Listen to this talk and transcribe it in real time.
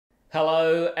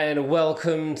Hello and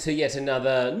welcome to yet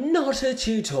another not a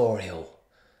tutorial.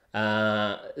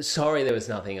 Sorry there was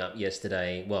nothing up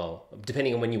yesterday. Well,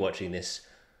 depending on when you're watching this,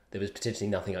 there was potentially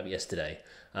nothing up yesterday.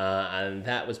 And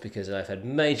that was because I've had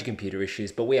major computer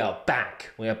issues, but we are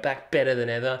back. We are back better than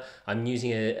ever. I'm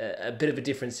using a bit of a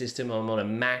different system. I'm on a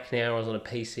Mac now. I was on a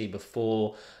PC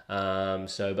before. But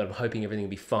I'm hoping everything will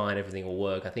be fine. Everything will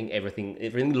work. I think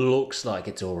everything looks like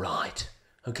it's all right.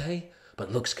 Okay? But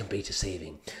looks can be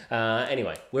deceiving.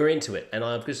 Anyway, we're into it, and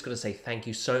I've just got to say thank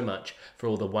you so much for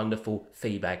all the wonderful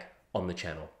feedback on the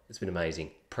channel. It's been amazing.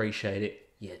 Appreciate it.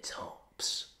 Yeah,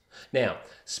 tops. Now,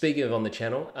 speaking of on the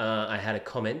channel, I had a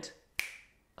comment.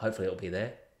 Hopefully it'll be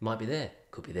there. Might be there.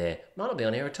 Could be there. Might not be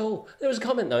on here at all. There was a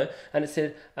comment though, and it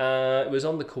said, it was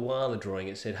on the koala drawing.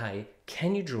 It said, hey,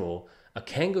 can you draw a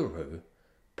kangaroo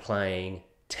playing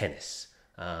tennis?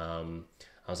 I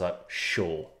was like,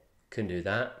 sure, can do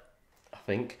that. I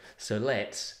think. So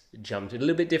let's jump to a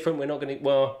little bit different. We're not going to,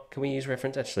 well, can we use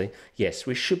reference? Actually, yes,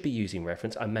 we should be using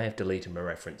reference. I may have deleted my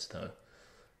reference though.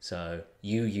 So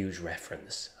you use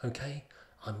reference, okay?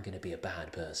 I'm going to be a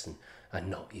bad person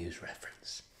and not use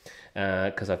reference.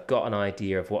 Because I've got an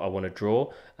idea of what I want to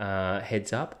draw.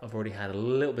 Heads up, I've already had a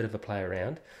little bit of a play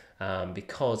around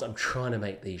because I'm trying to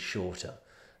make these shorter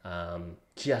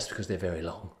just because they're very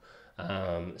long.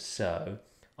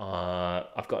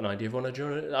 I've got an idea of what I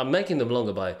draw. I'm making them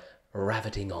longer by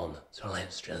raveting on. So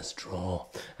let's just draw.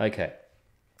 Okay,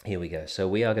 here we go. So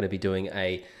we are going to be doing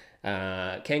a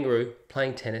kangaroo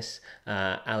playing tennis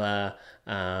a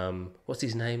la, what's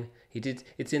his name?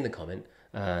 It's in the comment.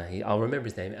 I'll remember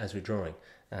his name as we're drawing.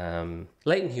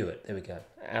 Leighton Hewitt, there we go.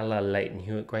 A la Leighton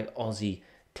Hewitt, great Aussie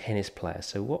tennis player.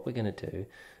 So what we're going to do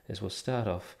is we'll start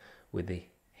off with the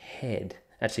head.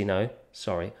 Actually, no,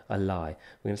 sorry, I lie.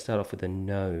 We're going to start off with the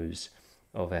nose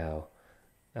of our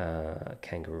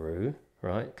kangaroo,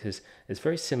 right? Because it's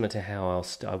very similar to how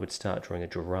I would start drawing a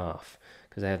giraffe,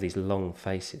 because they have these long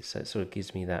faces. So it sort of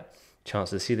gives me that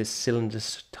chance to see this cylinder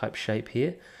type shape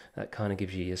here. That kind of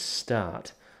gives you a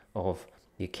start of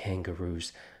your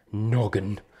kangaroo's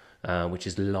noggin, which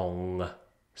is long.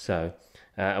 So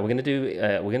we're going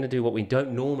to do what we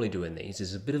don't normally do in these.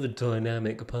 Is a bit of a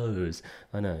dynamic pose.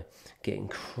 I know, getting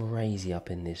crazy up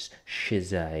in this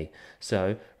shizay.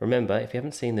 So remember, if you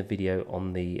haven't seen the video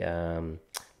on the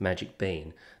magic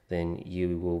bean, then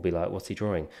you will be like, what's he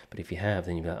drawing? But if you have,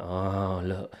 then you'll be like, oh,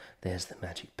 look, there's the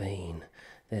magic bean.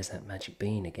 There's that magic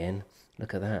bean again.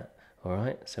 Look at that. All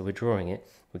right, so we're drawing it.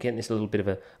 We're getting this little bit of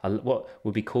a what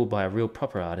would be called by a real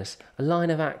proper artist, a line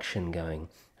of action going.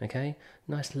 Okay,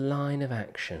 nice line of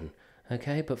action.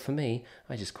 Okay, but for me,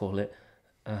 I just call it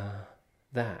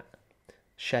that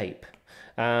shape.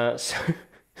 So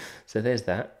there's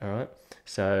that. All right.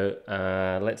 So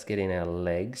let's get in our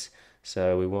legs.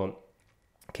 So we want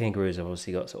kangaroos have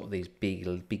obviously got sort of these big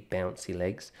bouncy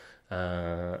legs.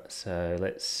 So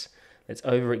let's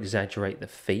over exaggerate the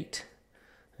feet.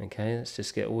 Okay, let's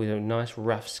just get a nice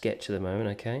rough sketch at the moment.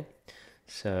 Okay,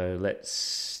 so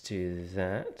let's do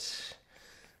that.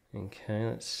 Okay,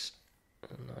 that's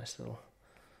a nice little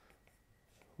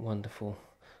wonderful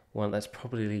one. That's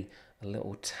probably a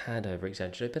little tad over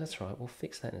exaggerated, but that's right, we'll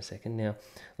fix that in a second. Now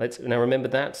remember,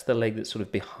 that's the leg that's sort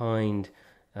of behind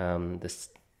this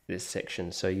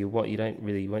section, so you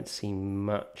won't see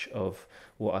much of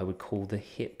what I would call the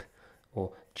hip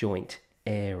or joint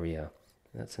area.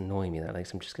 That's annoying me, that leg,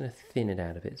 so I'm just going to thin it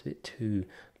out a bit. It's a bit too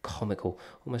comical,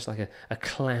 almost like a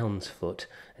clown's foot,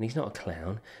 and he's not a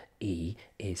clown, he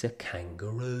is a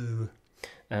kangaroo.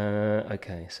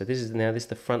 Okay, so this is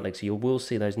the front leg, so you will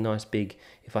see those nice big,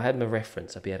 if I had my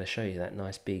reference, I'd be able to show you that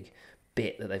nice big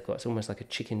bit that they've got. It's almost like a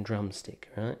chicken drumstick,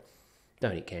 right?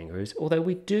 Don't eat kangaroos, although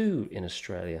we do in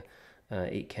Australia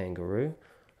eat kangaroo.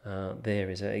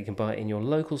 You can buy it in your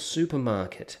local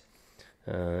supermarket.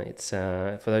 It's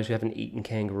for those who haven't eaten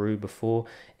kangaroo before.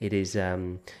 It's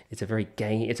a very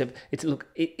gay.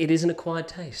 It is an acquired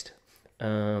taste.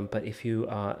 But if you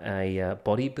are a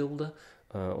bodybuilder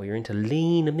or you're into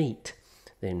lean meat,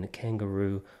 then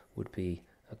kangaroo would be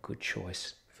a good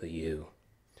choice for you.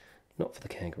 Not for the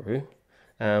kangaroo.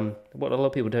 What a lot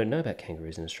of people don't know about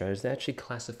kangaroos in Australia is they're actually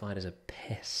classified as a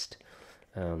pest.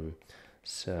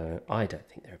 So I don't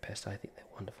think they're a pest. I think they're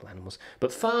wonderful animals.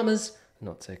 But farmers are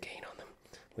not so keen on them.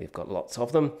 We've got lots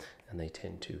of them, and they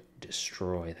tend to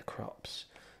destroy the crops.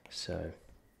 So,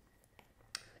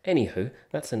 anywho,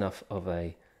 that's enough of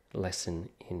a lesson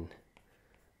in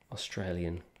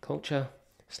Australian culture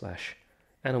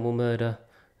 / animal murder,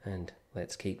 and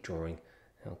let's keep drawing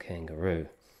our kangaroo.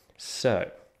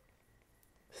 So,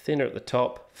 thinner at the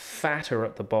top, fatter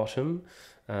at the bottom.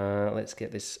 Let's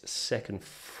get this second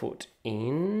foot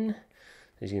in.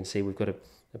 As you can see, we've got a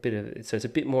bit of, so it's a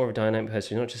bit more of a dynamic pose.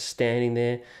 So you're not just standing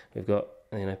there. We've got,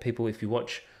 people, if you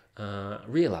watch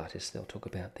real artists, they'll talk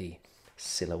about the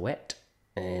silhouette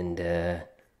and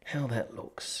how that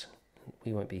looks.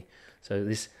 We won't be, so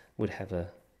this would have a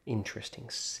interesting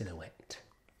silhouette.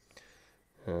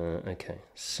 Okay,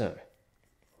 so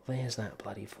there's that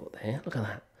bloody foot there. Look at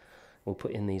that. We'll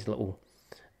put in these little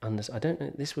I don't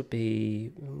know. This would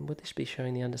this be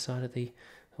showing the underside of the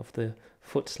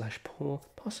foot / paw?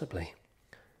 Possibly.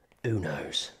 Who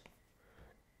knows?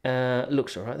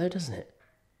 Looks alright though, doesn't it?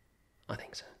 I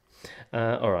think so.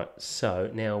 Alright, so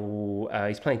now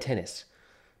he's playing tennis.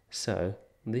 So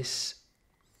this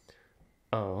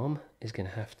arm is going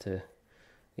to have to.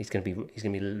 He's going to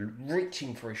be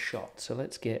reaching for a shot. So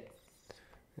let's get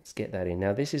that in.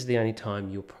 Now this is the only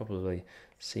time you'll probably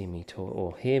see me talk,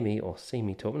 or hear me, or see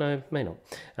me talk. No, may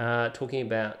not. Talking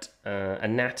about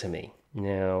anatomy.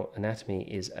 Now, anatomy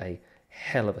is a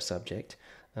hell of a subject.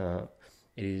 It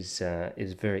is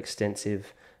very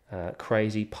extensive,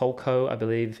 crazy. Polko, I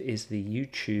believe, is the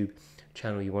YouTube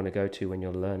channel you want to go to when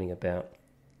you're learning about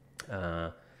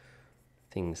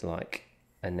things like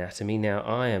anatomy. Now,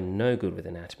 I am no good with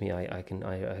anatomy. I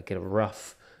get a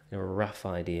rough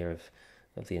idea of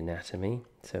the anatomy.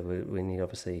 So we need,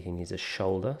 obviously he needs a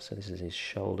shoulder, so this is his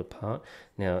shoulder part.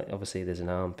 Now obviously there's an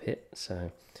armpit,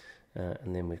 so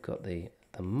and then we've got the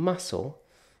muscle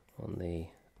on the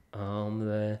arm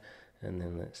there, and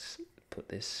then let's put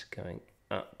this going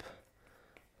up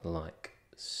like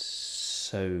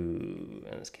so, and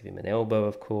let's give him an elbow,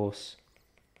 of course,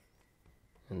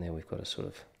 and then we've got a sort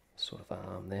of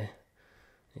arm there.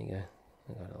 There you go.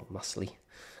 I've got a little muscly.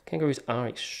 Kangaroos are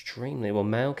extremely, well,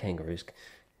 male kangaroos,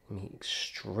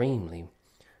 extremely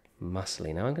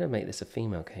muscly. Now I'm going to make this a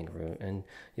female kangaroo, and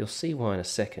you'll see why in a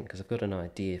second, because I've got an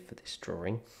idea for this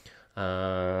drawing.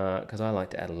 Because I like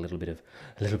to add a little bit of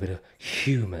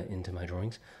humour into my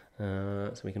drawings,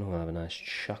 so we can all have a nice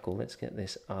chuckle. Let's get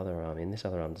this other arm in. This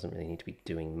other arm doesn't really need to be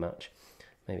doing much.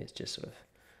 Maybe it's just sort of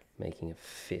making a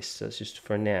fist. So let's just,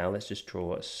 for now, let's just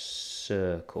draw a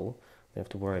circle. We don't have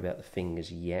to worry about the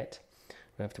fingers yet. We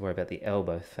don't have to worry about the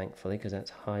elbow, thankfully, because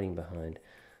that's hiding behind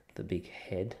the big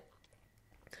head.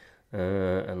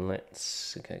 And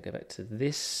let's go back to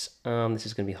this arm. This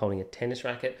is going to be holding a tennis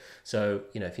racket. So,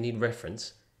 if you need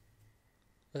reference,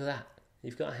 look at that.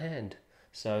 You've got a hand.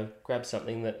 So grab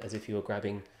something that, as if you were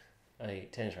grabbing a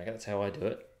tennis racket. That's how I do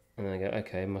it. And then I go,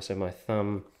 okay, so my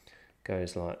thumb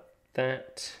goes like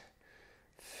that.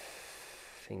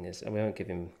 Fingers, and we won't give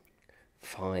him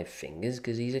 5 fingers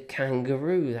because he's a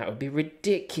kangaroo. That would be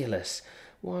ridiculous.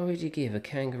 Why would you give a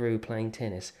kangaroo playing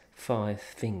tennis 5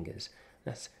 fingers?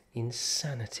 That's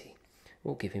insanity.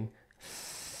 We'll give him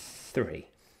 3.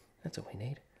 That's all we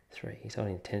need. 3. He's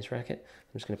holding a tennis racket.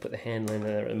 I'm just going to put the handle in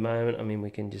there at the moment. I mean, we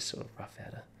can just sort of rough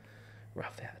out a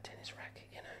tennis racket,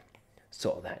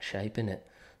 Sort of that shape, innit?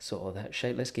 Sort of that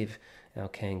shape. Let's give our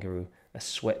kangaroo a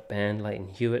sweatband. Leighton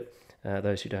Hewitt,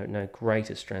 those who don't know,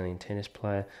 great Australian tennis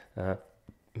player,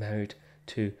 married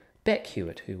to Beck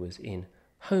Hewitt, who was in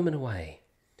Home and Away.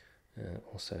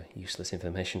 Also useless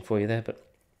information for you there, but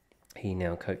he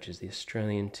now coaches the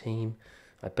Australian team.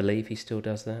 I believe he still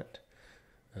does that.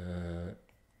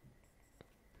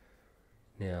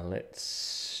 Now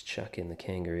let's chuck in the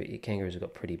kangaroo. Kangaroos have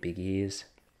got pretty big ears,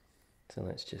 so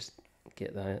let's just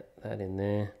get that in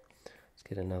there. Let's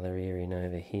get another ear in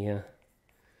over here.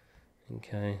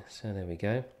 Okay, so there we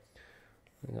go.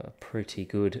 We've got a pretty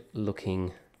good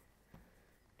looking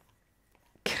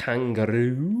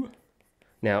kangaroo.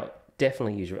 Now,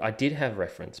 definitely use, I did have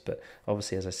reference, but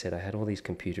obviously, as I said, I had all these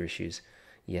computer issues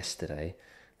yesterday,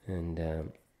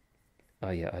 and oh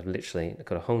yeah, I've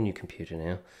got a whole new computer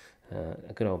now,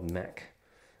 a good old Mac.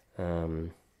 So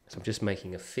I'm just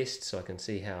making a fist so I can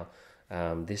see how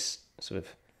this sort of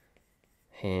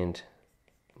hand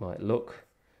might look.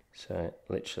 So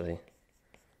literally,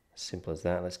 as simple as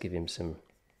that. Let's give him some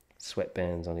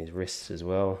sweatbands on his wrists as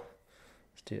well.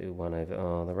 Let's do one over.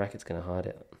 Oh, the racket's going to hide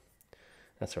it.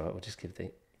 That's all right. We'll just give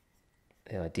the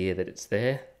idea that it's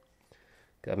there.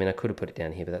 I mean, I could have put it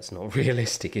down here, but that's not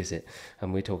realistic, is it?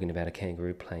 And we're talking about a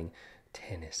kangaroo playing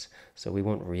tennis, so we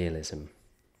want realism.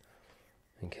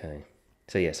 Okay.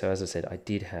 So yeah. So as I said, I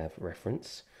did have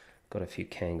reference. Got a few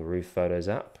kangaroo photos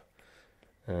up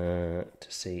to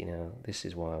see. Now, this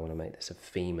is why I want to make this a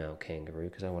female kangaroo,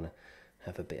 because I want to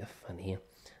have a bit of fun here.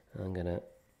 I'm going to,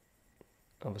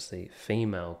 obviously,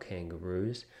 female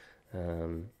kangaroos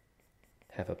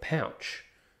have a pouch,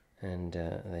 and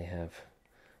they have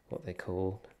what they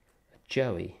call a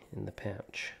joey in the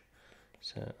pouch.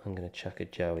 So I'm going to chuck a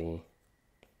joey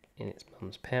in its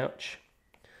mum's pouch.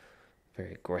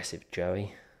 Very aggressive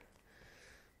Joey.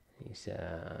 He's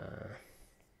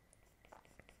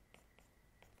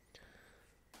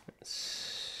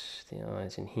that's the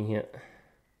eyes in here.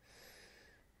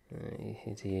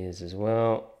 His ears as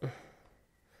well.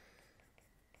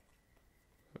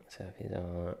 Let's have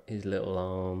his little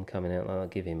arm coming out. I'll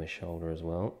give him a shoulder as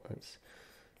well. Let's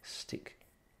stick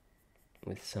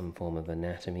with some form of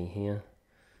anatomy here.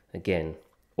 Again,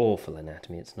 awful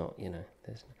anatomy. It's not, you know.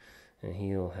 And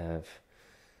he'll have.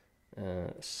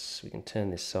 So we can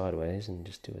turn this sideways and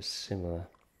just do a similar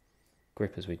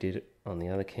grip as we did on the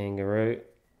other kangaroo.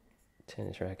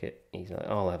 Tennis racket. He's like,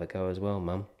 I'll have a go as well,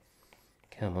 Mum.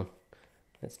 Come on,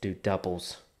 let's do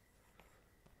doubles.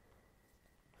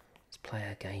 Let's play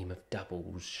a game of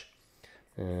doubles.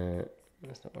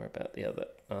 Let's not worry about the other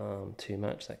arm too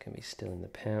much. That can be still in the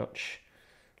pouch.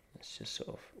 Let's just sort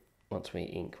of, once we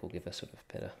ink, we'll give a sort of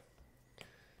better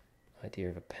idea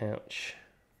of a pouch.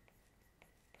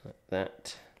 Like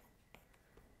that.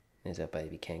 There's our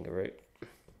baby kangaroo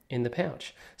in the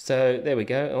pouch. So there we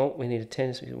go. Oh, we need a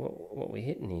tennis. What are we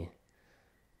hitting here?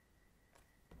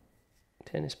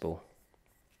 Tennis ball.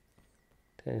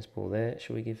 Tennis ball there.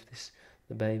 Should we give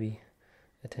the baby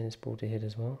a tennis ball to hit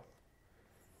as well?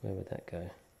 Where would that go?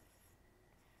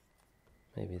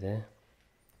 Maybe there.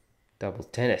 Double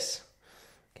tennis.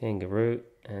 Kangaroo,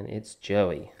 and it's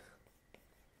Joey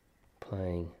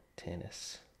playing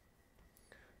tennis.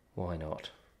 Why not?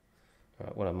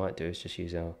 Alright, what I might do is just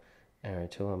use our arrow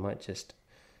tool. I might just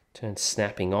turn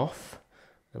snapping off,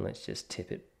 and let's just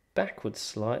tip it backwards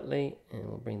slightly, and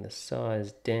we'll bring the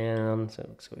size down so it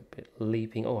looks a bit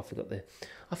leaping. Oh, I forgot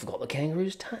the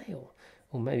kangaroo's tail.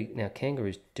 Or maybe now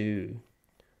kangaroos do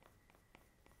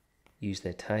use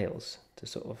their tails to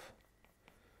sort of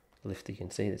lift. You can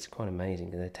see that's quite amazing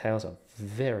because their tails are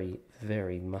very,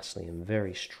 very muscly and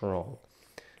very strong,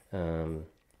 and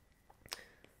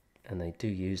they do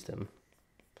use them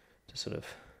to sort of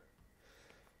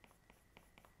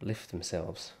lift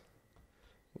themselves.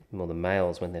 More the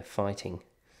males when they're fighting.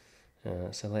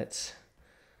 So let's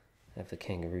have the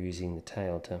kangaroo using the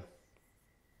tail to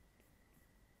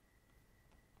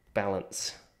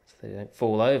balance so they don't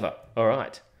fall over.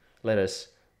 Alright, let us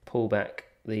pull back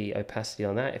the opacity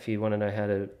on that. If you want to know how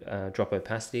to drop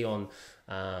opacity on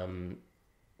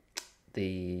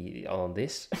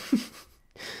this,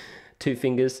 2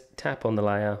 fingers, tap on the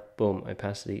layer, boom,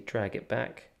 opacity, drag it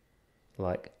back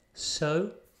like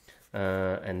so.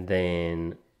 And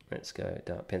then let's go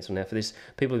dark pencil. Now for this,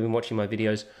 people who've been watching my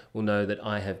videos will know that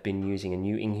I have been using a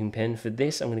new inking pen for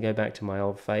this. I'm going to go back to my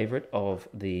old favourite of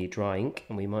the dry ink,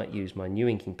 and we might use my new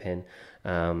inking pen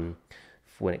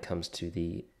when it comes to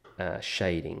the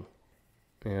shading.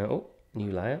 Now, oh,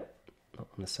 new layer, not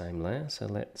on the same layer, so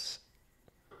let's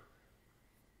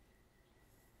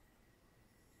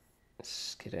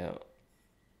get our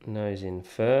nose in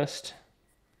first.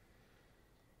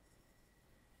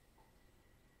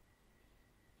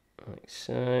 Like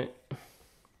so.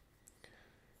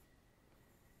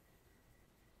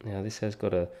 Now this has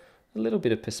got a little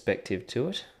bit of perspective to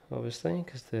it, obviously,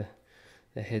 because the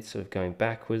head's sort of going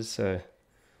backwards, so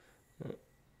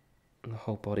the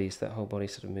whole body's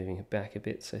sort of moving it back a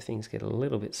bit, so things get a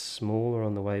little bit smaller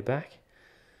on the way back.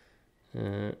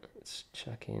 Let's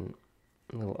chuck in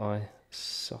a little eye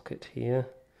socket here,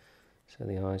 so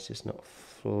the eye's just not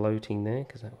floating there,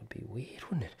 because that would be weird,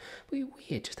 wouldn't it? It would be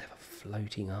weird just to have a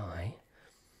floating eye.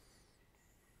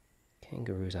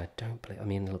 Kangaroos, I don't believe. I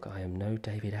mean, look, I am no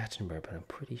David Attenborough, but I'm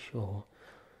pretty sure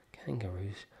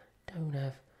kangaroos don't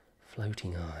have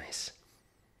floating eyes.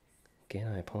 Again,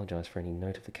 I apologise for any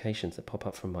notifications that pop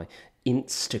up from my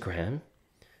Instagram.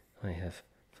 I have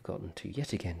forgotten to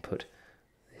yet again put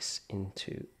this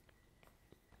into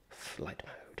flight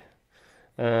mode.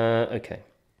 Okay,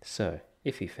 so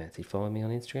if you fancy following me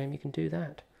on Instagram, you can do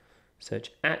that.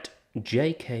 Search at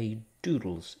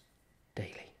JKDoodlesDaily.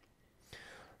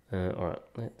 Alright,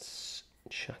 let's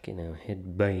chuck in our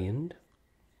headband.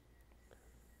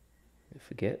 Don't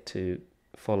forget to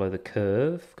follow the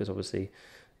curve, because obviously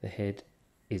the head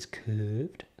is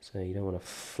curved, so you don't want a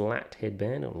flat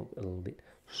headband, it'll look a little bit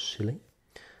silly.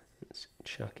 Let's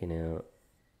chuck in our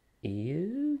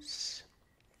ears.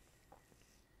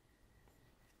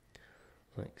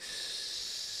 Like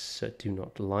so. Do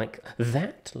not like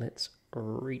that. Let's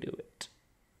redo it.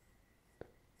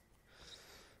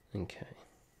 Okay.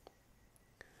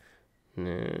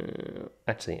 No,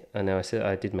 actually, I know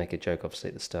I did make a joke obviously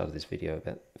at the start of this video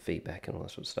about feedback and all that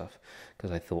sort of stuff,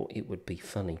 because I thought it would be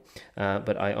funny.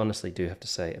 But I honestly do have to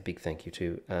say a big thank you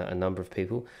to a number of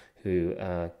people who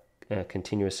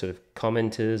continuous sort of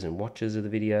commenters and watchers of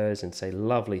the videos and say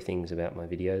lovely things about my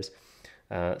videos.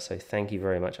 So thank you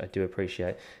very much. I do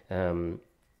appreciate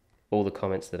all the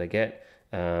comments that I get.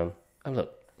 And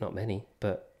look, not many,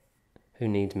 but who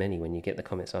needs many when you get the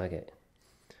comments I get?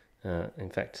 In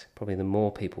fact, probably the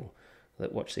more people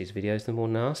that watch these videos, the more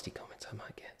nasty comments I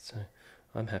might get. So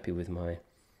I'm happy with my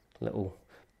little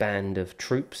band of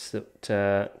troops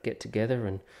that get together,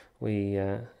 and we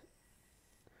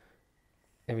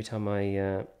every time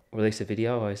I release a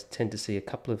video, I tend to see a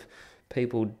couple of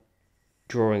people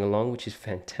drawing along, which is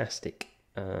fantastic.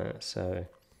 So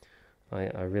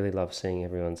I really love seeing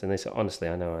everyone's, and this, honestly,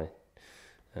 I know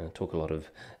I talk a lot of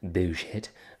bullshit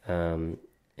and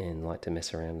like to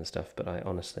mess around and stuff, but I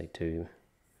honestly do.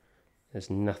 There's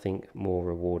nothing more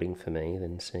rewarding for me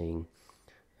than seeing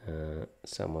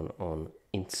someone on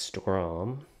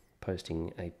Instagram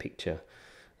posting a picture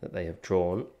that they have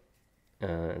drawn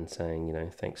and saying, you know,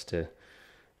 thanks to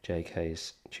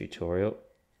JK's tutorial,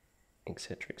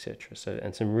 etc., etc. So,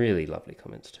 and some really lovely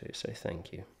comments too, so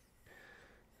thank you.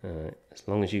 As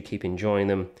long as you keep enjoying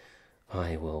them,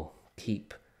 I will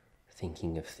keep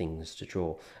thinking of things to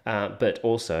draw. But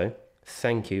also,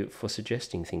 thank you for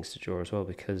suggesting things to draw as well,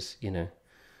 because, you know,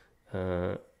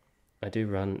 I do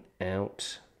run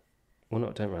out. Well,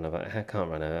 I can't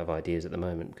run out of ideas at the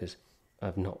moment because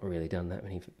I've not really done that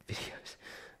many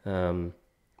videos.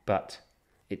 But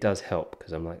it does help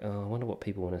because I'm like, oh, I wonder what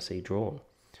people want to see drawn.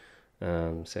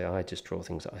 So I just draw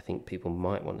things that I think people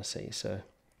might want to see. So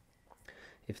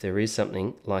if there is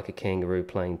something like a kangaroo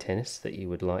playing tennis that you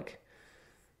would like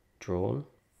drawn,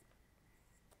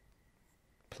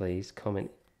 please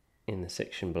comment in the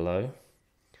section below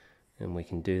and we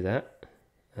can do that.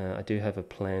 I do have a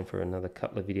plan for another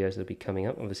couple of videos that'll be coming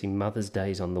up. Obviously Mother's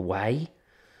Day is on the way,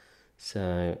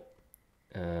 so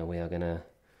we are going to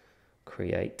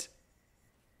create,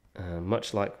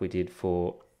 much like we did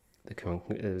for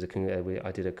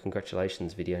I did a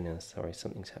congratulations video. Now, sorry,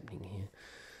 something's happening here.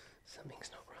 Something's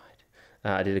not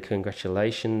right. I did a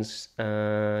congratulations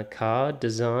card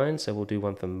design, so we'll do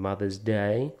one for Mother's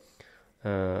Day.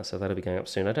 So that'll be going up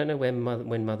soon. I don't know when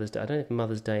Mother's Day. I don't know if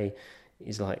Mother's Day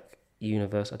is like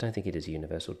universal. I don't think it is a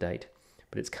universal date,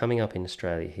 but it's coming up in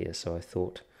Australia here. So I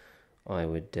thought I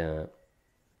would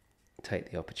take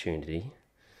the opportunity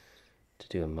to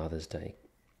do a Mother's Day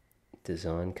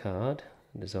design card.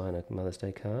 Design a Mother's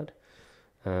Day card.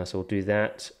 So we'll do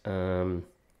that. I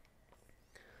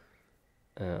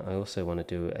also want to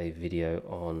do a video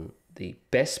on the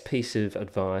best piece of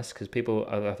advice, because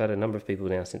I've had a number of people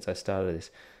now since I started this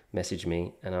message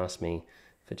me and ask me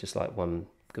for just like one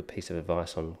good piece of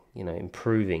advice on, you know,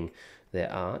 improving their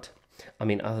art. I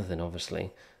mean, other than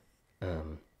obviously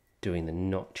doing the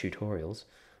not tutorials,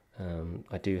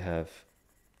 I do have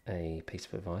a piece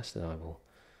of advice that I will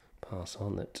pass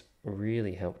on that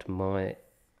really helped my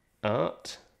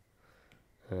art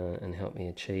and helped me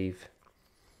achieve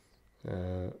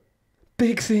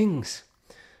big things.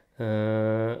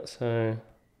 So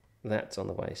that's on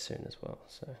the way soon as well.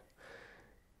 So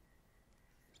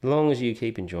as long as you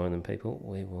keep enjoying them, people,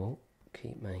 we will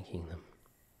keep making them.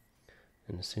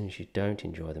 And as soon as you don't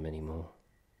enjoy them anymore,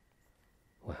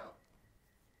 well,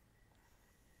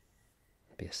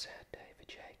 it'll be a sad day for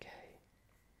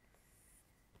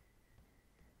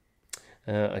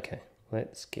JK. Okay,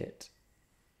 let's get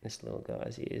this little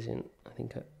guy's ears in. I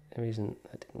think the reason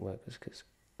that didn't work was because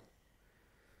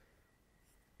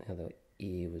the other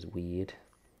ear was weird.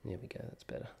 There we go, that's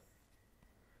better.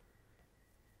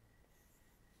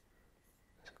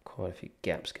 There's quite a few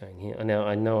gaps going here. Now,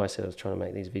 I know I said I was trying to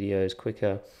make these videos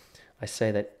quicker. I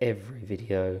say that every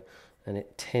video, and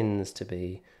it tends to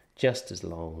be just as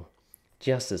long,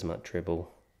 just as much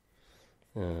dribble.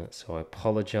 So I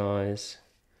apologise.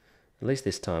 At least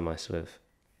this time I sort of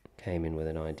came in with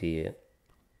an idea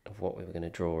of what we were going to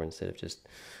draw instead of just,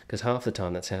 because half the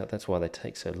time that's why they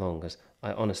take so long, because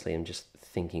I honestly am just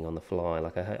thinking on the fly.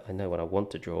 Like I know what I want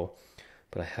to draw,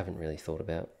 but I haven't really thought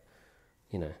about,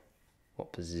 you know,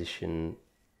 what position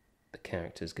the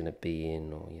character's going to be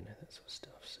in, or, you know, that sort of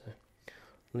stuff. So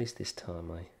at least this time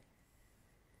I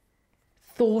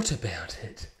thought about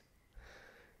it,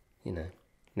 you know.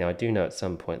 Now I do know at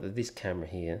some point that this camera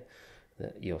here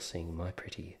that you're seeing my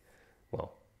pretty,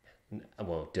 well,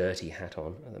 dirty hat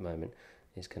on at the moment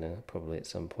is going to probably at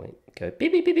some point go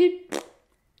beep beep beep beep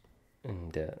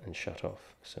and shut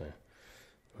off. So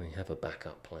I have a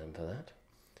backup plan for that.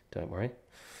 Don't worry.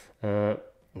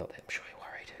 Not that I'm sure you're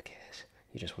worried. Who cares?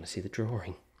 You just want to see the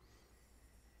drawing.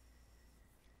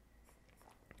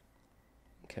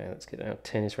 Okay, let's get our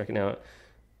tennis racket now.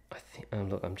 I think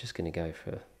look, I'm just going to go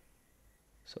for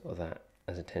sort of that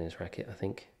as a tennis racket, I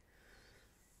think.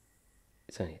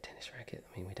 it's only a tennis racket.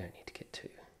 I mean, we don't need to get too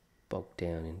bogged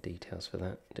down in details for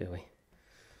that, do we?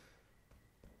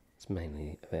 It's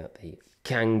mainly about the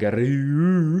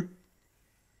Kangaroo.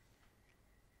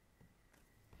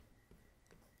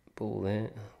 Ball there.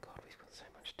 Oh God, we've got so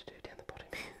much to do down the bottom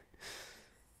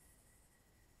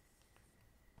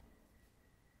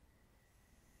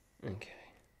here.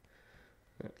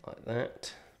 Okay, like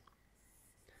that.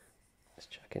 Let's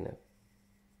chuck in a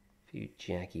few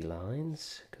jaggy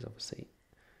lines, because obviously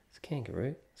it's a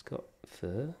kangaroo, it's got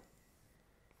fur.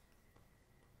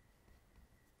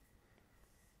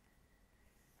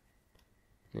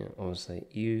 Now obviously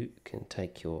you can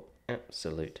take your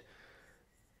absolute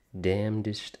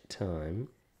damnedest time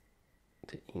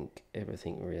to ink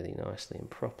everything really nicely and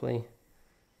properly.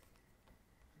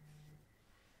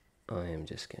 I am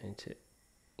just going to,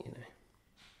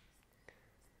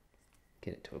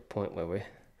 get it to a point where we're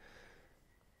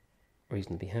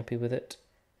reasonably happy with it.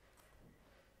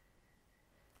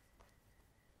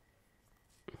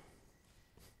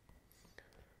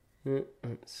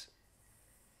 Let's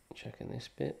check in this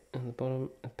bit on the bottom,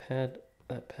 that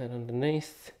pad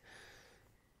underneath.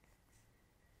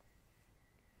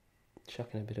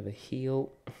 Chucking a bit of a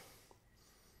heel.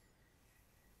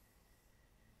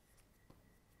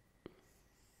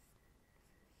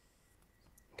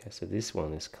 Okay, so this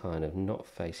one is kind of not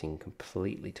facing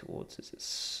completely towards us, it's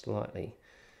slightly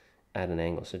at an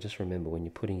angle. So just remember when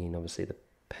you're putting in obviously the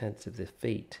pads of the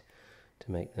feet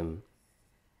to make them,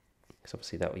 because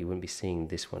obviously that way you wouldn't be seeing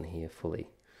this one here fully.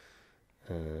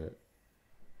 And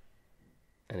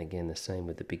again the same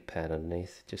with the big pad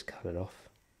underneath, just cut it off.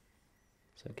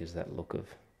 So it gives that look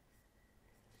of,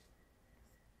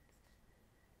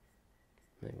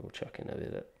 maybe we'll chuck in a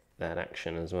bit of that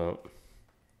action as well.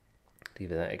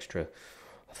 Give it that extra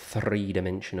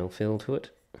three-dimensional feel to it.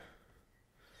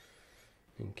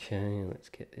 Okay, let's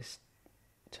get this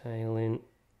tail in.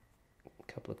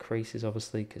 A couple of creases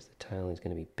obviously, because the tail is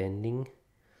going to be bending.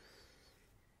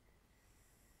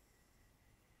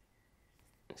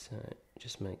 So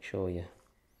just make sure you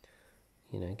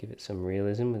give it some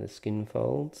realism with the skin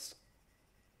folds.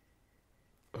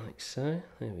 Like so,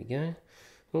 there we go.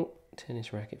 Oh,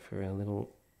 tennis racket for our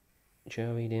little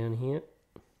Joey down here.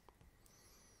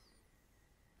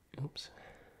 Oops.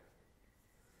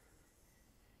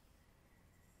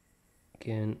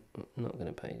 Again, I'm not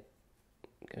going to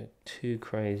go too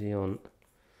crazy on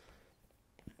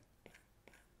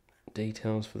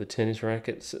details for the tennis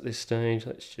rackets at this stage.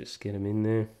 Let's just get them in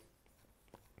there.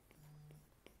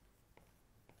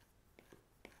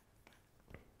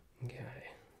 Okay.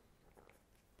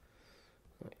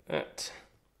 Like that.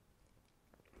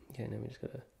 Okay, now we just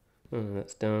got to... Oh,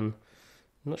 that's done.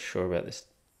 I'm not sure about this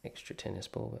extra tennis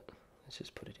ball, but let's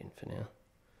just put it in for now.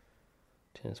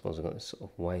 Tennis balls have got this sort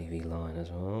of wavy line as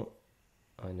well.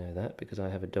 I know that because I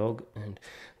have a dog and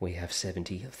we have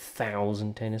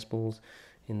 70,000 tennis balls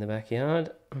in the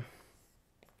backyard.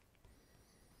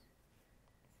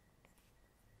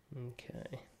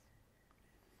 Okay.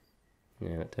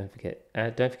 Now don't forget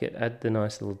add the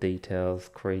nice little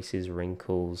details, creases,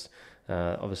 wrinkles.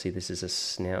 Obviously this is a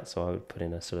snout, so I would put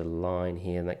in a sort of line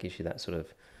here, and that gives you that sort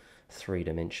of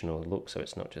three-dimensional look, so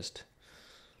it's not just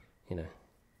a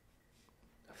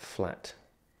flat.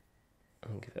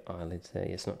 I'll give it eyelids there.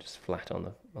 It's not just flat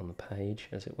on the page,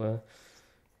 as it were.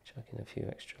 Chuck in a few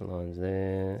extra lines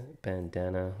there.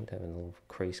 Bandana would have a little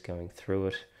crease going through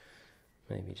it.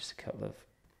 Maybe just a couple of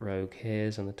rogue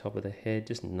hairs on the top of the head.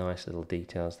 Just nice little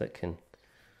details that can,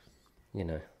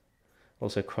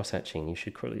 Also cross-hatching. You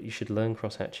should learn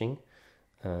cross-hatching.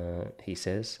 He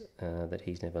says that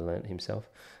he's never learnt himself.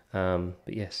 But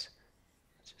yes,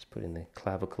 let's just put in the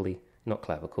not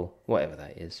clavicle, whatever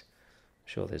that is. I'm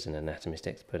sure there's an anatomist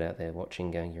expert out there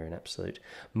watching going, you're an absolute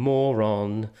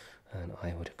moron, and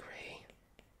I would agree.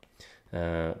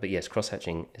 But yes,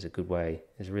 cross-hatching is a good way.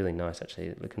 It's really nice, actually.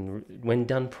 When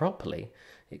done properly,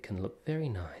 it can look very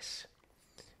nice.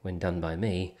 When done by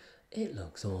me, it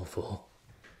looks awful.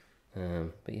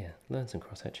 But yeah, learn some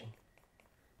cross-hatching.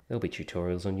 There'll be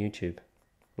tutorials on YouTube.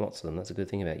 Lots of them. That's a good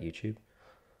thing about YouTube.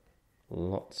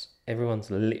 Lots.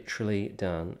 Everyone's literally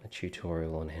done a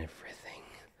tutorial on everything.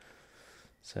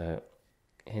 So,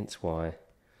 hence why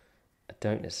I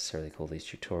don't necessarily call these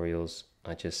tutorials.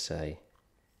 I just say,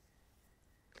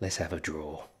 let's have a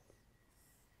draw.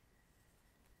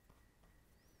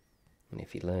 And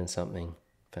if you learn something,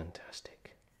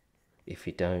 fantastic. If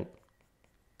you don't,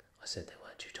 I said there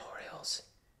weren't tutorials.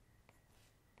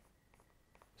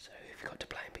 So you've got to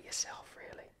blame but yourself,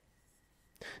 really.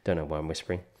 Don't know why I'm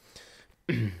whispering.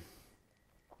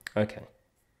 Okay.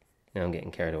 Now I'm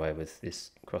getting carried away with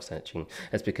this cross-hatching.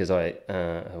 That's because I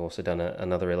have also done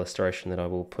another illustration that I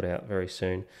will put out very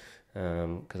soon.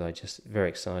 Because very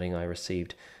exciting, I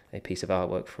received a piece of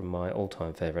artwork from my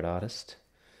all-time favourite artist.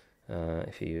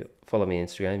 If you follow me on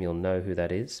Instagram, you'll know who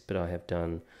that is. But I have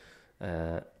done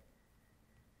I've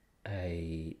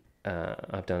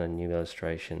done a new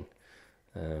illustration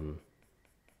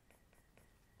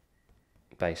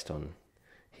based on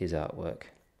his artwork,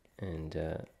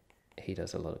 and he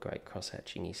does a lot of great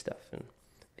cross-hatching-y stuff and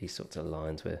these sorts of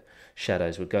lines where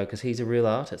shadows would go, because he's a real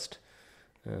artist.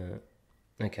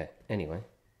 Okay, anyway,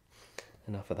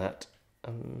 enough of that.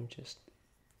 I'm just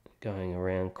going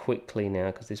around quickly now,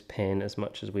 because this pen, as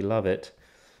much as we love it,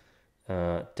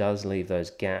 does leave those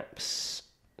gaps.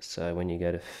 So when you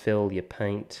go to fill your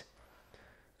paint,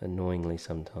 annoyingly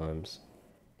sometimes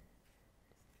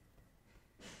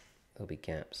there'll be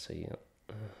gaps, so you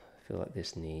feel like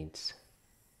this needs...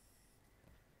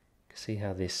 See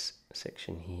how this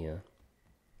section here,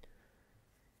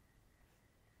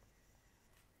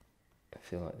 I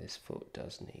feel like this foot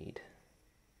does need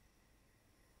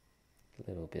a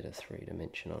little bit of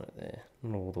 3-dimension on it there.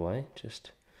 Not all the way,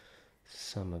 just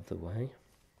some of the way.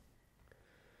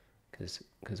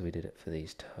 Because we did it for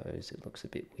these toes, it looks a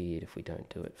bit weird if we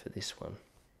don't do it for this one.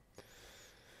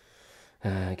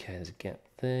 Okay, there's a gap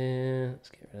there. Let's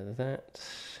get rid of that.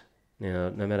 Now,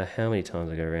 no matter how many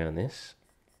times I go around this,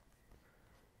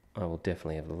 I will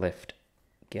definitely have left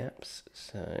gaps,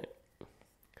 so,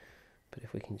 but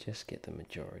if we can just get the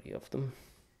majority of them,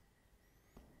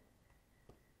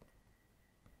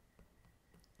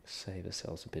 save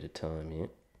ourselves a bit of time here.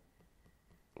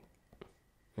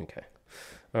 Okay,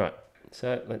 alright,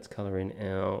 so let's colour in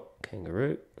our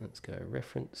kangaroo. Let's go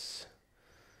reference.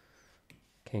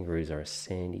 Kangaroos are a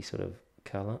sandy sort of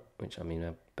colour, which, I mean,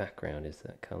 our background is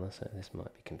that colour, so this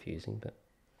might be confusing, but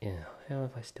yeah, how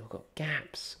have I still got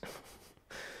gaps?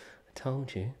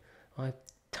 I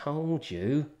told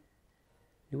you.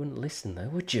 You wouldn't listen though,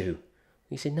 would you?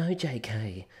 You said, no,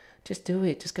 JK, just do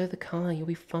it. Just go to the car, you'll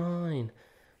be fine.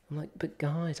 I'm like, but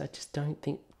guys, I just don't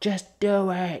think... Just do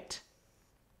it!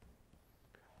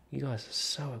 You guys are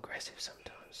so aggressive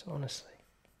sometimes, honestly.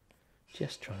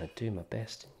 Just trying to do my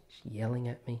best and just yelling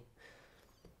at me.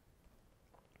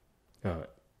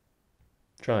 Alright.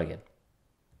 Try again.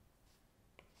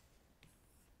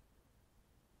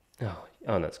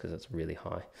 Oh, that's because it's really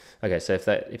high. Okay, so if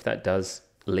that does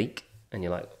leak and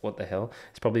you're like, what the hell?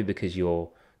 It's probably because your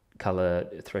color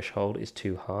threshold is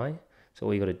too high. So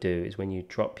all you got to do is when you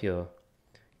drop your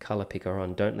color picker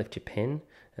on, don't lift your pen,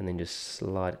 and then just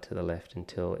slide it to the left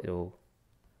until it all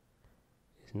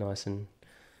is nice and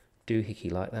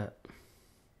doohickey like that.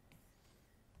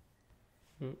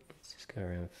 Let's just go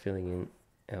around filling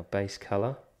in our base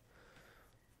color.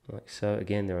 Like so.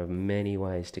 Again, there are many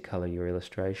ways to colour your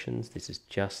illustrations. This is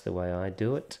just the way I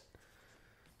do it.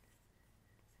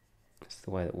 It's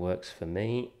the way that works for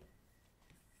me.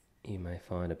 You may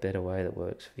find a better way that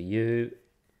works for you.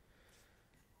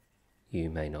 You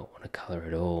may not want to colour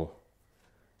at all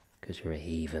because you're a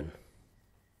heathen.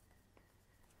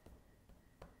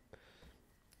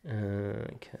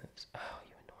 Okay. Oh,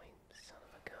 you annoying son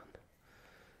of a gun.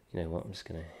 You know what? I'm just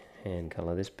going to hand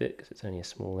colour this bit because it's only a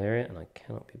small area and I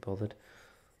cannot be bothered.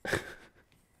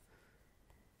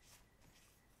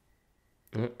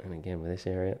 And again with this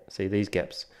area, see these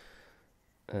gaps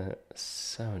are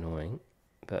so annoying,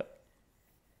 but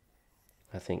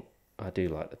I think I do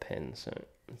like the pen, so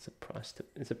it's a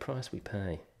price we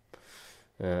pay.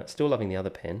 Still loving the other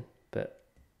pen, but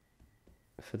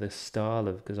for the style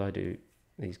of, because I do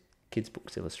these kids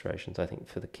books illustrations, I think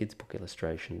for the kids book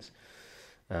illustrations,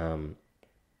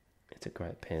 it's a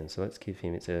great pen. So let's give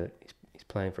him, he's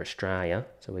playing for Australia,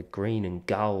 so we're green and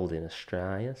gold in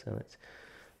Australia, so let's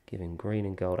give him green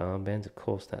and gold armbands. Of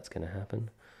course that's going to happen.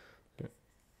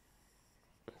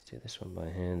 Let's do this one by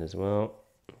hand as well.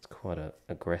 It's quite a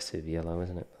aggressive yellow,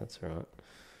 isn't it? That's all right.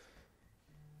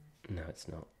 No, it's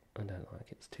not. I don't like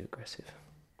it. It's too aggressive.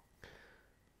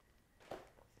 And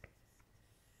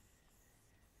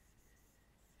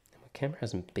my camera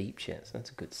hasn't beeped yet, so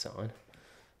that's a good sign.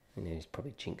 And he's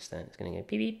probably jinxed that. It's going to go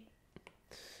beep beep.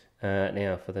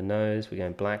 Now for the nose, we're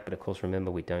going black, but of course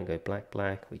remember we don't go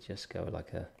black. We just go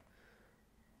like a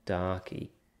darkish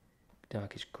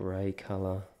grey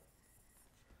colour.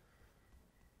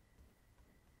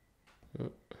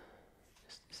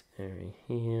 Just this area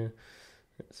here.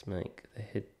 Let's make the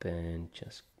headband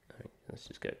let's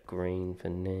just go green for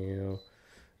now.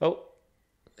 Oh,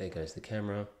 there goes the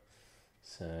camera.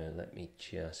 So let me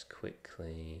just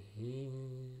quickly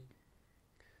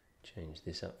change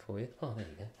this up for you. Oh, there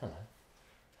you go. Hello.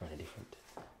 on a different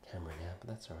camera now, but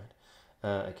that's all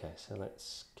right. Okay, so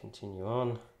let's continue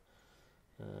on.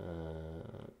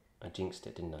 I jinxed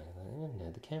it, didn't I?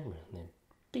 No, the camera. And then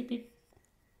beep beep.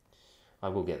 I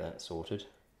will get that sorted.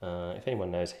 If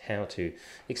anyone knows how to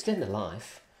extend the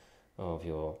life of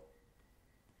your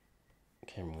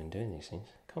camera when doing these things,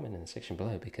 comment in the section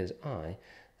below, because I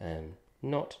am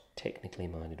not technically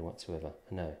minded whatsoever.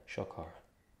 No, shock horror.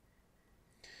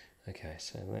 Okay,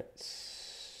 so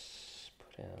let's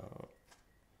put our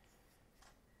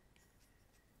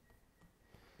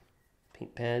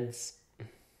pink pads.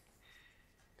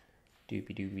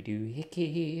 Doobie doobie doo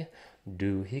hickey,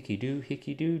 do hickey do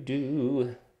hickey doo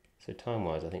doo. So time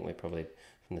wise, I think we're probably,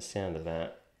 from the sound of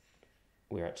that,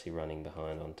 we're actually running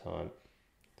behind on time,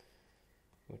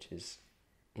 which is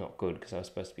not good because I was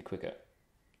supposed to be quicker.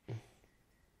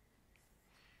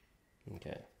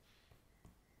 Okay.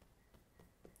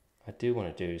 I do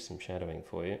want to do some shadowing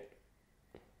for you.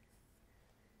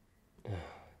 Oh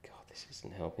God, this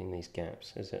isn't helping these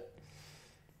gaps, is it?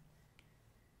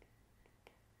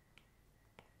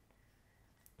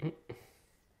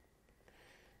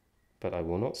 But I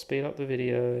will not speed up the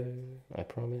video, I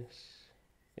promise.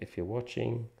 If you're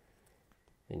watching,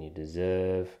 then you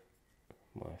deserve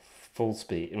my full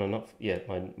speed. No, not yet,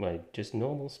 my just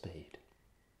normal speed.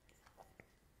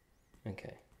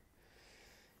 Okay.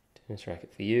 Tennis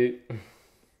racket for you.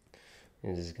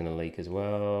 This is going to leak as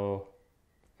well.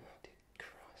 Oh, dear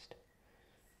Christ.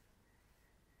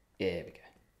 There we go.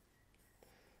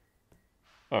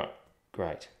 Alright,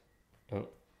 great. Oh.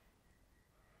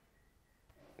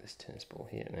 This tennis ball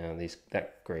here. Now,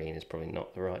 that green is probably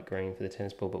not the right green for the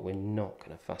tennis ball, but we're not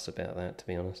going to fuss about that, to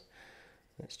be honest.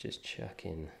 Let's just chuck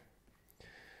in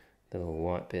the little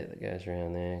white bit that goes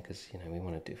around there, because, you know, we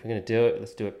want to do, if we're going to do it,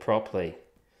 let's do it properly.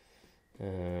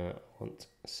 I want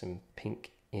some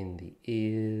pink in the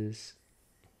ears.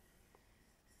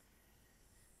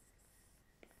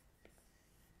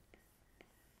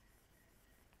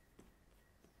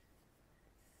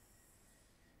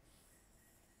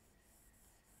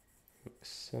 Like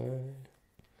so.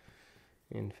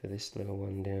 And for this little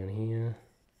one down here,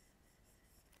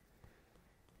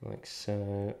 like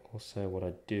so. Also, what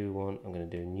I do want, I'm going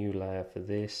to do a new layer for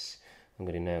this. I'm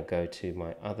going to now go to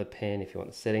my other pen. If you want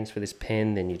the settings for this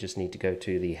pen, then you just need to go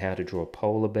to the how to draw a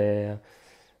polar bear,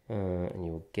 and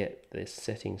you'll get the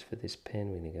settings for this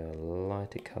pen. We're going to go a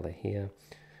lighter color here.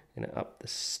 I'm going to up the,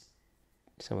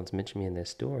 someone's mentioned me in their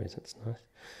stories, that's nice.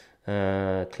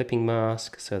 Clipping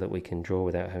mask, so that we can draw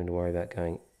without having to worry about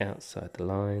going outside the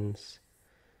lines.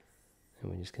 And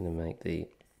we're just going to make the,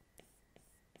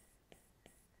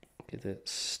 get the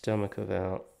stomach of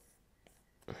our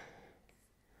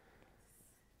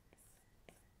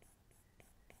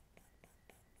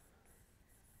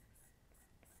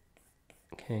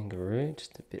kangaroo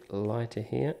just a bit lighter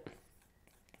here.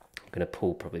 I'm going to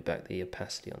pull probably back the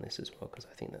opacity on this as well, because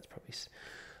I think that's probably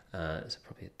it's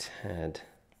probably a tad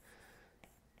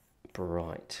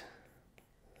bright,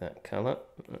 that colour.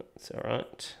 That's all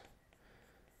right,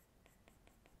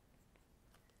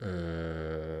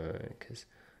 because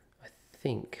I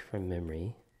think from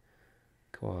memory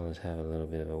koalas have a little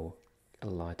bit of a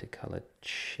lighter coloured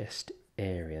chest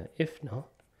area. If not,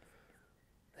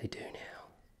 they do now.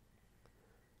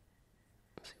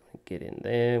 So you want to get in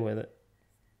there with it.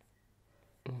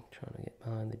 I'm trying to get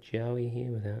behind the joey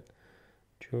here without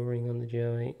drawing on the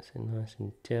joey, so nice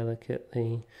and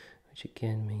delicately, which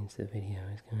again means the video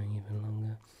is going even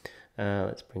longer.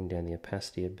 Let's bring down the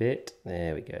opacity a bit.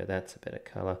 There we go, that's a better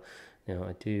colour. Now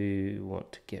I do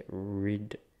want to get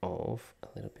rid of a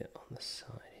little bit on the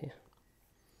side here.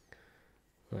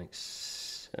 Like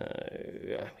so.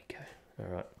 There we go.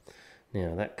 Alright.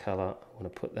 Now that colour, I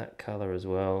want to put that colour as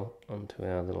well onto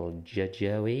our little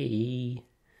joey.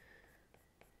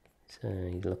 So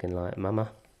he's looking like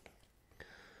mama.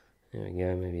 There we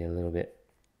go, maybe a little bit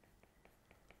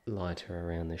lighter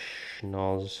around the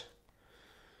schnoz.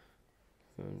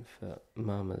 And for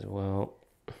mum as well.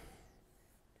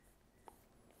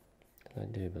 I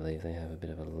do believe they have a bit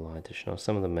of a lighter schnoz.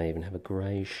 Some of them may even have a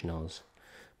grey schnoz,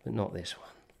 but not this one.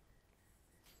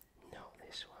 Not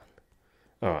this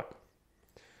one. Alright.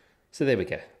 So there we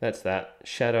go. That's that.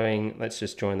 Shadowing. Let's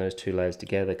just join those two layers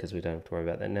together because we don't have to worry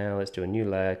about that now. Let's do a new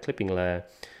layer, clipping layer.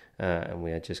 And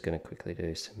we are just going to quickly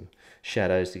do some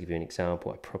shadows to give you an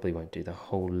example. I probably won't do the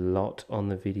whole lot on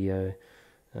the video,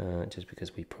 just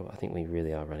because I think we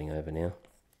really are running over now.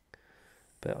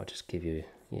 But I'll just give you,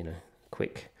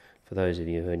 quick, for those of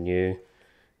you who are new,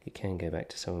 you can go back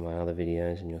to some of my other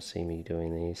videos and you'll see me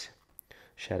doing these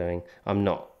shadowing. I'm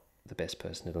not the best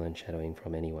person to learn shadowing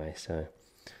from anyway, so,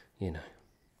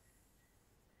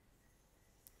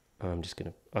 I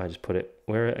just put it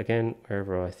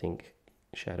wherever I think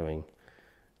shadowing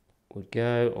would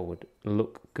go or would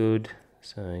look good.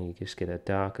 So you just get a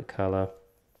darker color.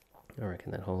 I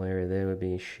reckon that whole area there would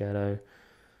be a shadow.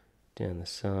 Down the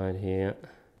side here.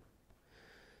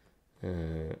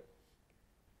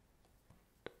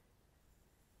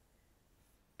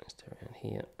 Just around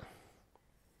here.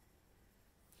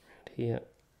 Around here.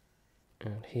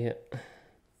 Around here.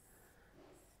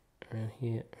 Around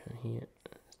here. Around here.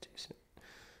 Let's do some.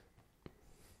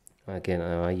 Again,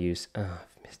 I use.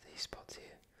 I've missed these spots here.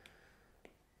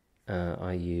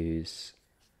 I use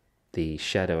the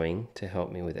shadowing to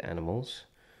help me with animals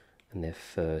and their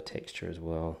fur texture as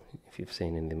well. If you've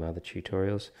seen any of them other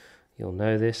tutorials, you'll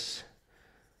know this.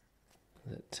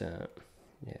 That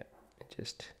yeah, it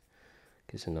just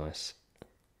gives a nice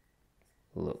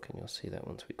look, and you'll see that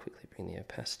once we quickly bring the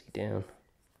opacity down.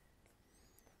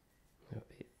 A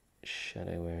bit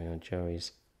shadow where our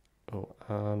Joey's little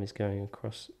arm is going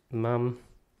across Mum.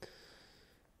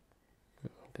 A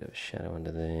bit of a shadow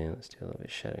under there. Let's do a little bit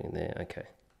of shadowing there. Okay.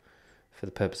 For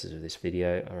the purposes of this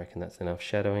video, I reckon that's enough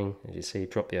shadowing. As you see,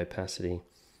 drop the opacity,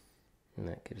 and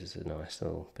that gives us a nice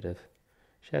little bit of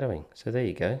shadowing. So there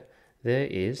you go. There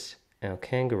is our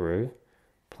kangaroo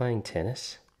playing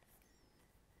tennis,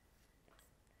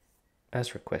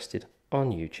 as requested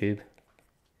on YouTube.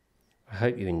 I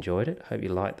hope you enjoyed it. Hope you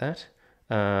liked that.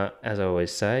 As I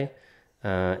always say,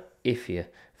 if you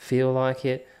feel like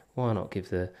it, why not give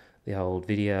the old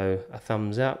video a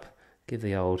thumbs up? Give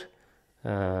the old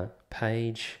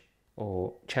page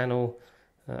or channel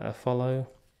a follow.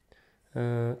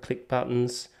 Click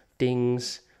buttons,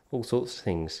 dings, all sorts of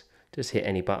things. Just hit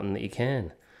any button that you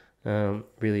can.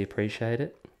 Really appreciate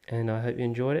it, and I hope you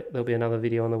enjoyed it. There'll be another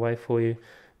video on the way for you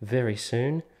very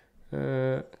soon.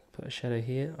 Put a shadow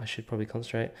here. I should probably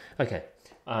concentrate. Okay,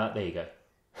 there you go.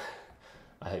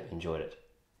 I hope you enjoyed it.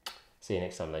 See you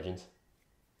next time, legends.